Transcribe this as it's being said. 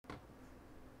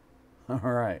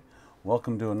All right,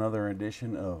 welcome to another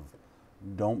edition of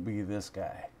Don't Be This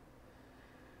Guy.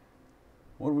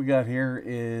 What we got here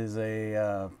is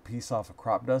a piece off a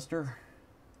crop duster,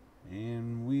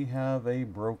 and we have a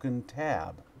broken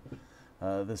tab.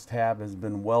 This tab has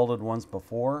been welded once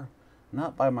before,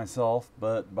 not by myself,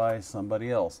 but by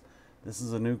somebody else. This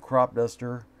is a new crop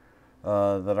duster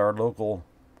that our local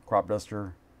crop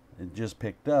duster had just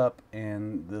picked up,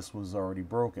 and this was already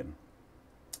broken.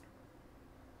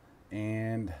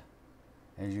 And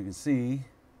as you can see,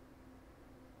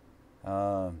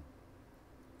 you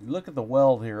look at the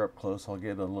weld here up close. I'll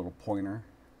get a little pointer.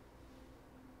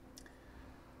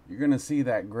 You're going to see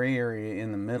that gray area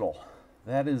in the middle.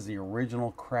 That is the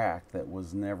original crack that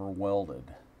was never welded.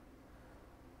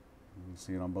 You can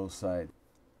see it on both sides.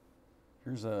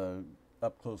 Here's a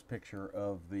up close picture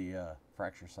of the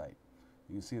fracture site.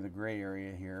 You can see the gray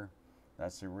area here.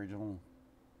 That's the original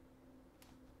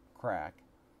crack.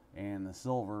 And the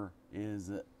silver is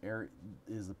the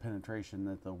penetration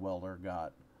that the welder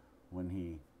got when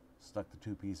he stuck the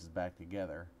two pieces back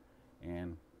together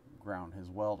and ground his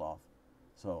weld off.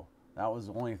 So that was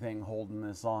the only thing holding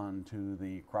this on to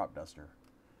the crop duster.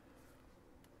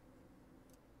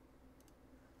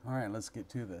 All right, let's get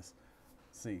to this.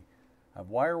 Let's see, I've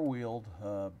wire wheeled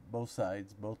both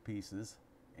sides, both pieces,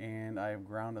 and I've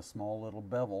ground a small little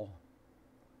bevel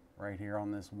right here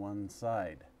on this one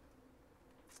side.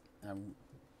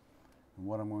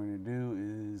 What I'm going to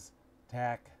do is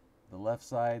tack the left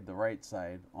side, the right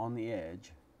side on the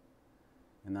edge,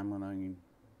 and I'm going to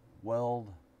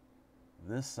weld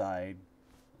this side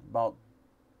about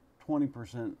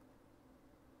 20%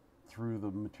 through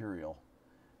the material.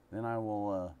 Then I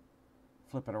will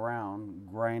flip it around,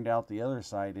 grind out the other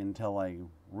side until I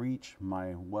reach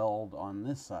my weld on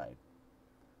this side.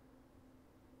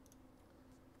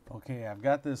 Okay, I've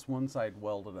got this one side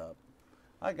welded up.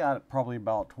 I got probably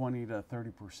about 20 to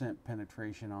 30%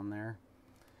 penetration on there.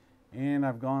 And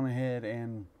I've gone ahead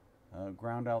and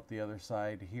ground out the other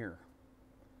side here.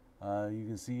 You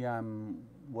can see I'm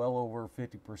well over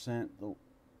 50%,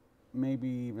 maybe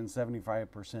even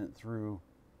 75% through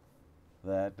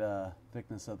that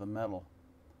thickness of the metal.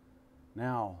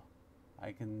 Now,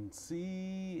 I can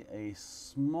see a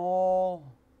small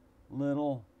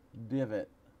little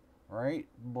divot right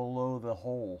below the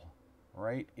hole,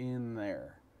 right in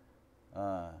there.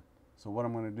 So what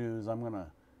I'm going to do is I'm going to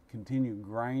continue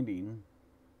grinding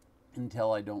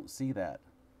until I don't see that,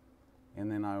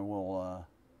 and then I will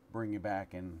bring you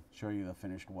back and show you the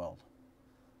finished weld.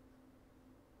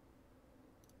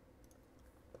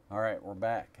 All right, we're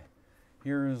back.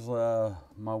 Here's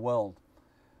my weld.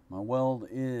 My weld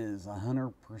is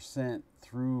 100%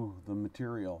 through the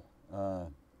material.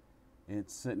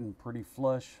 It's sitting pretty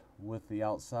flush with the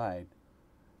outside.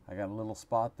 I got a little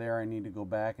spot there I need to go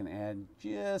back and add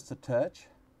just a touch,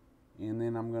 and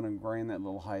then I'm going to grind that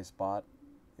little high spot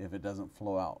if it doesn't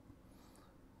flow out.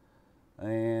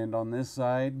 And on this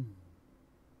side,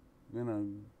 I'm going to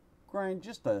grind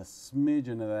just a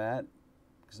smidgen of that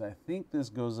because I think this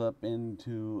goes up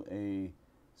into a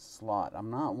slot. I'm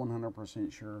not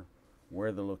 100% sure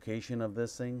where the location of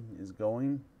this thing is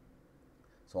going,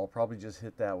 so I'll probably just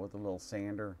hit that with a little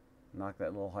sander, knock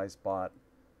that little high spot,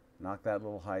 knock that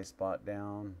little high spot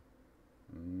down.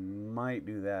 Might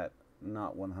do that,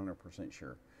 not 100%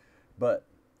 sure. But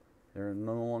there's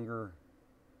no longer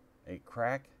a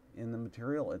crack in the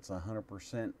material. It's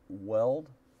 100% weld,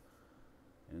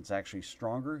 and it's actually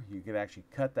stronger. You could actually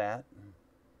cut that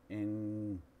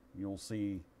and you'll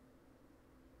see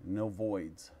no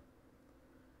voids.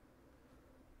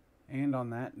 And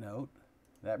on that note,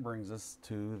 that brings us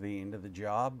to the end of the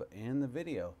job and the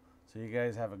video. So you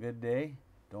guys have a good day.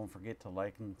 Don't forget to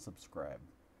like and subscribe.